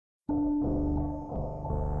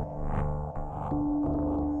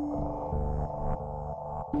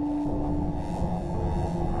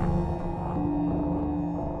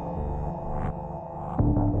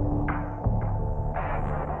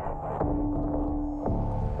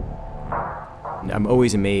I'm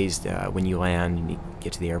always amazed when you land and you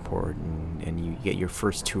get to the airport and you get your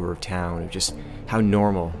first tour of town, of just how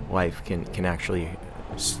normal life can actually,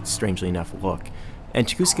 strangely enough, look. And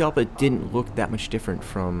Tegucigalpa didn't look that much different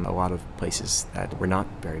from a lot of places that were not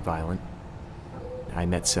very violent. I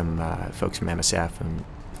met some folks from MSF, and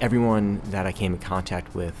everyone that I came in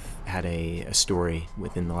contact with had a story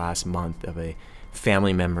within the last month of a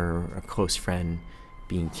family member, a close friend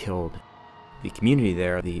being killed. The community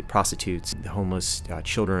there, the prostitutes, the homeless,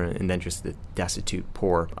 children, and then just the destitute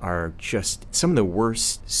poor are just some of the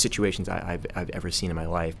worst situations I've ever seen in my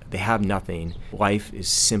life. They have nothing. Life is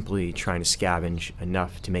simply trying to scavenge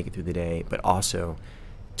enough to make it through the day, but also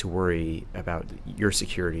to worry about your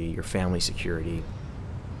security, your family's security.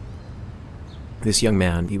 This young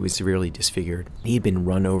man, he was severely disfigured. He had been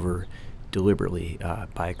run over deliberately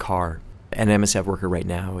by a car. An MSF worker right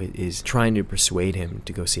now is trying to persuade him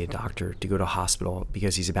to go see a doctor, to go to a hospital,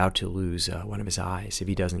 because he's about to lose one of his eyes if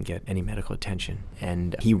he doesn't get any medical attention.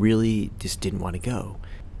 And he really just didn't want to go.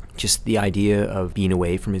 Just the idea of being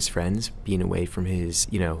away from his friends, being away from his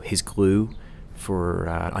glue for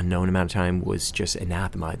an unknown amount of time was just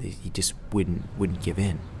anathema. He just wouldn't give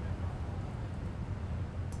in.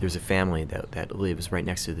 There's a family that lives right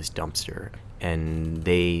next to this dumpster, and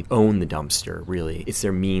they own the dumpster, really. It's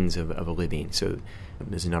their means of a living. So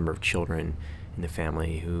there's a number of children in the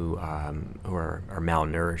family who are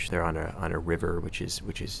malnourished. They're on a river, which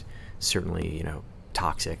is certainly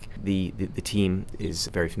toxic. The team is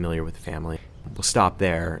very familiar with the family. We'll stop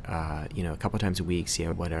there, a couple of times a week, see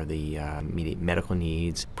what are the immediate medical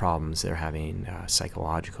needs, problems they're having,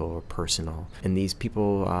 psychological or personal. And these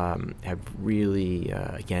people have really,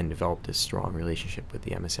 again, developed a strong relationship with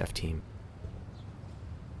the MSF team.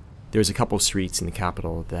 There's a couple of streets in the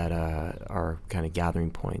capital that are kind of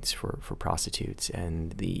gathering points for prostitutes,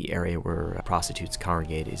 and the area where prostitutes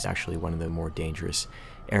congregate is actually one of the more dangerous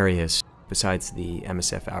areas. Besides the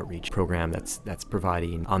MSF outreach program that's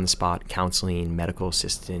providing on-the-spot counseling, medical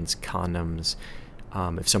assistance, condoms,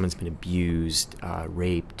 if someone's been abused,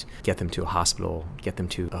 raped, get them to a hospital, get them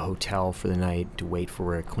to a hotel for the night, to wait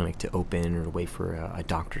for a clinic to open or to wait for a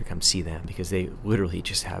doctor to come see them, because they literally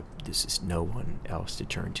just have no one else to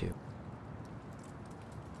turn to.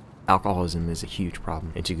 Alcoholism is a huge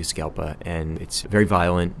problem in Tegucigalpa, and it's very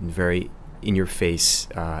violent and very in your face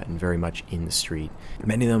and very much in the street.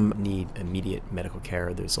 Many of them need immediate medical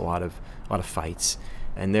care. There's a lot of fights,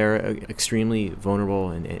 and they're an extremely vulnerable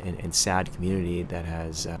and sad community that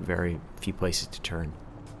has very few places to turn.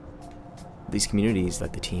 These communities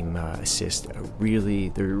that the team assist there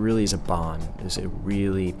really is a bond. There's a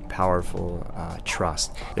really powerful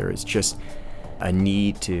trust. There is just a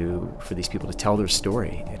need for these people to tell their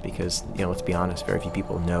story, because let's be honest, very few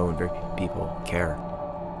people know and very few people care.